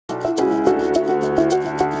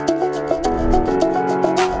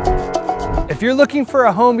If you're looking for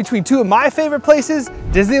a home between two of my favorite places,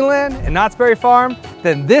 Disneyland and Knott's Berry Farm,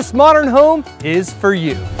 then this modern home is for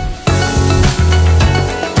you.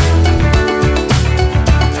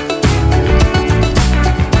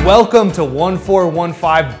 Welcome to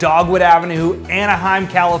 1415 Dogwood Avenue, Anaheim,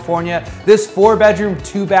 California. This 4-bedroom,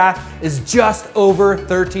 2-bath is just over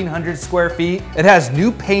 1,300 square feet. It has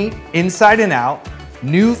new paint inside and out,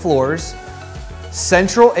 new floors,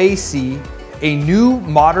 central AC, a new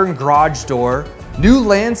modern garage door, new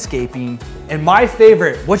landscaping, and my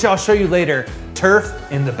favorite, which I'll show you later,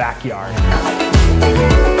 turf in the backyard.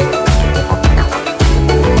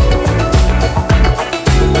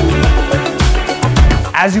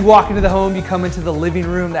 As you walk into the home, you come into the living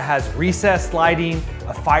room that has recessed lighting,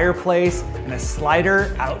 a fireplace, and a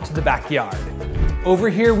slider out to the backyard. Over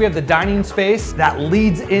here, we have the dining space that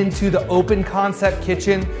leads into the open concept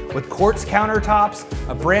kitchen with quartz countertops,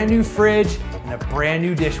 a brand new fridge, and a brand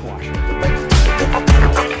new dishwasher.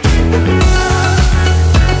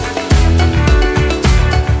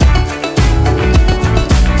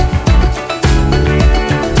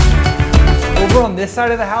 Over on this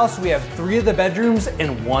side of the house, we have 3 of the bedrooms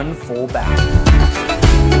and 1 full bath.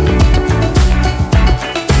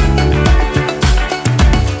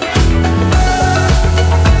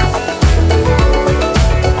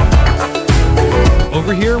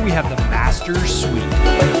 Over here, we have the master suite.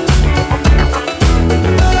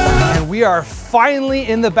 And we are finally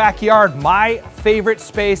in the backyard, my favorite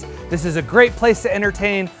space. This is a great place to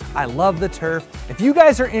entertain. I love the turf. If you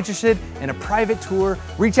guys are interested in a private tour,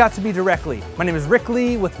 reach out to me directly. My name is Rick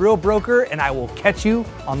Lee with Real Broker, and I will catch you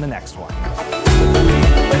on the next one.